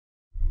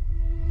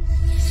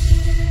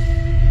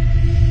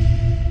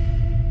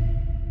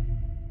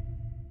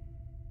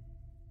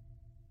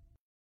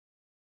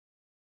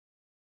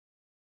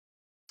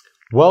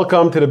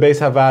Welcome to the Beis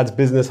Havad's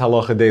Business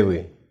Halacha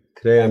Daily.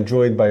 Today I'm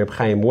joined by Reb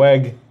Chaim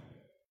Weg,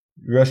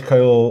 Rosh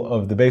Kollel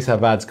of the Beis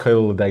Havad's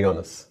Kollel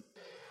Dayanos.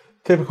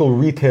 Typical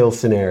retail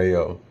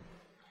scenario: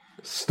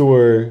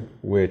 store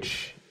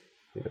which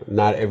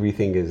not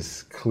everything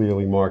is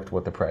clearly marked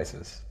what the price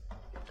is,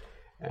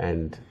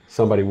 and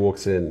somebody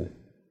walks in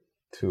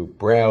to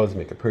browse,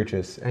 make a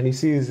purchase, and he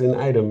sees an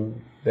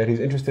item that he's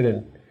interested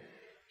in.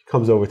 He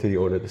comes over to the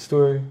owner of the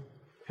store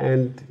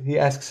and he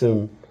asks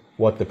him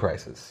what the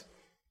price is.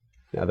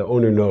 Now the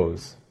owner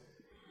knows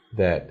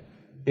that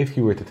if he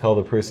were to tell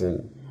the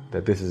person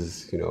that this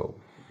is,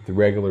 the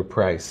regular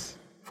price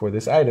for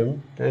this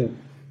item, then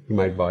he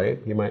might buy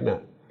it, he might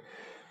not.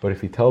 But if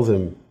he tells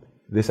him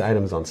this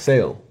item is on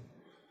sale,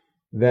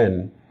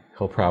 then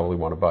he'll probably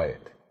want to buy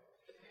it.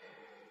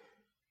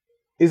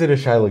 Is it a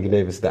shayla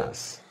gneivas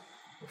das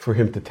for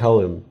him to tell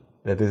him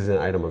that this is an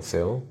item on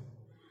sale?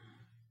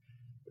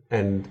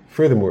 And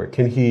furthermore,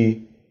 can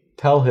he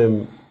tell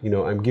him,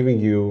 I'm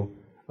giving you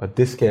a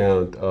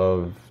discount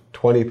of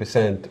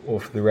 20%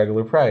 off the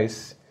regular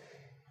price,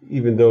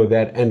 even though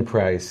that end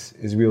price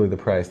is really the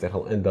price that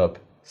he'll end up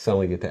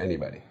selling it to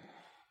anybody?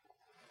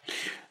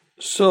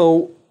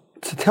 So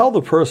to tell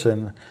the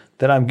person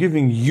that I'm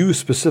giving you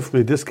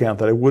specifically a discount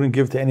that I wouldn't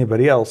give to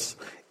anybody else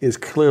is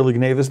clearly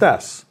gneivas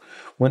das.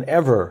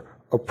 Whenever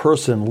a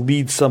person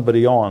leads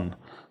somebody on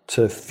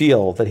to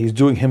feel that he's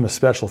doing him a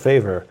special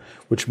favor,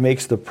 which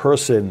makes the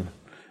person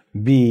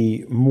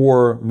be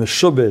more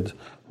meshubed,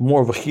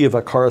 more of a chiyav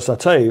hakaras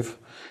hatov.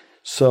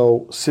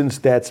 So since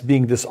that's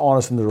being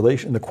dishonest in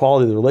the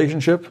quality of the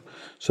relationship,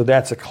 so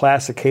that's a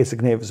classic case of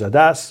gneivas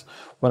das.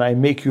 When I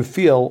make you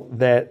feel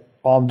that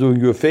I'm doing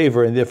you a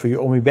favor and therefore you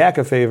owe me back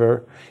a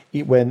favor,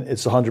 when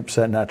it's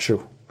 100% not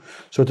true.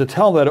 So to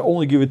tell them that I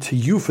only give it to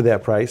you for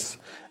that price,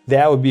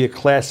 that would be a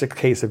classic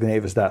case of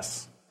gneivas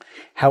das.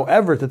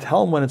 However, to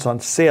tell them when it's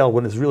on sale,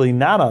 when it's really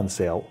not on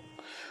sale,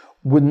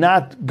 would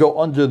not go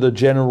under the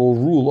general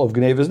rule of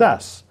gneivas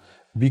das,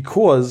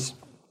 because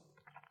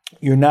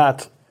you're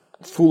not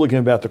fooling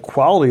about the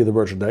quality of the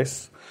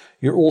merchandise.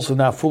 You're also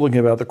not fooling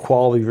about the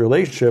quality of your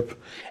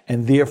relationship,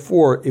 and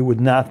therefore it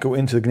would not go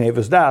into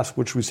gneivas das,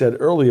 which we said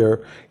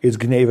earlier is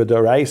gneva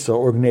d'oraisa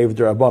or gneva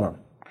d'rabbanan.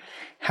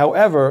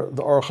 However,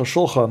 the Aruch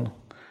HaShulchan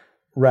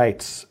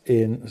writes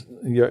in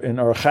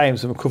Orach Chaim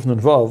Kuf Nun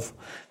Vav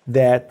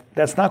that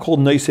that's not called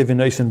noisev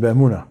v'noisen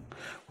be'emunah.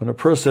 When a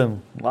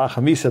person,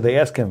 la'chamisa, they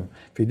ask him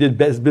if he did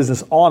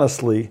business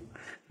honestly,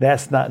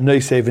 that's not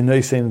noisev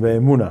v'noisen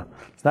be'emunah.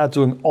 It's not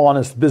doing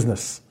honest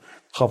business.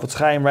 Chafetz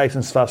Chaim writes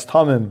in Sfas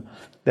Tamim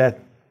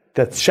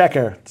that's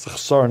sheker, it's a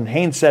chsar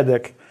hein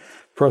tzedek.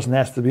 Person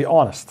has to be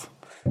honest.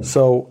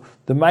 So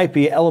there might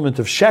be an element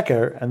of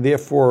sheker, and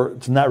therefore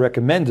it's not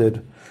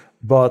recommended,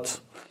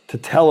 but to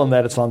tell him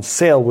that it's on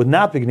sale would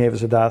not be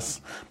gneivas das,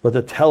 but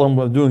to tell him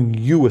I'm doing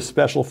you a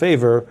special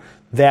favor,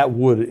 that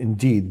would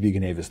indeed be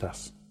gneivas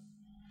das.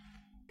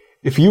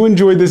 If you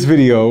enjoyed this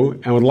video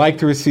and would like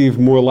to receive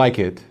more like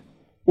it,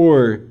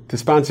 or to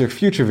sponsor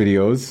future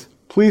videos,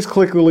 please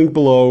click the link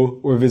below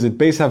or visit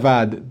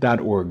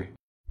beishavad.org.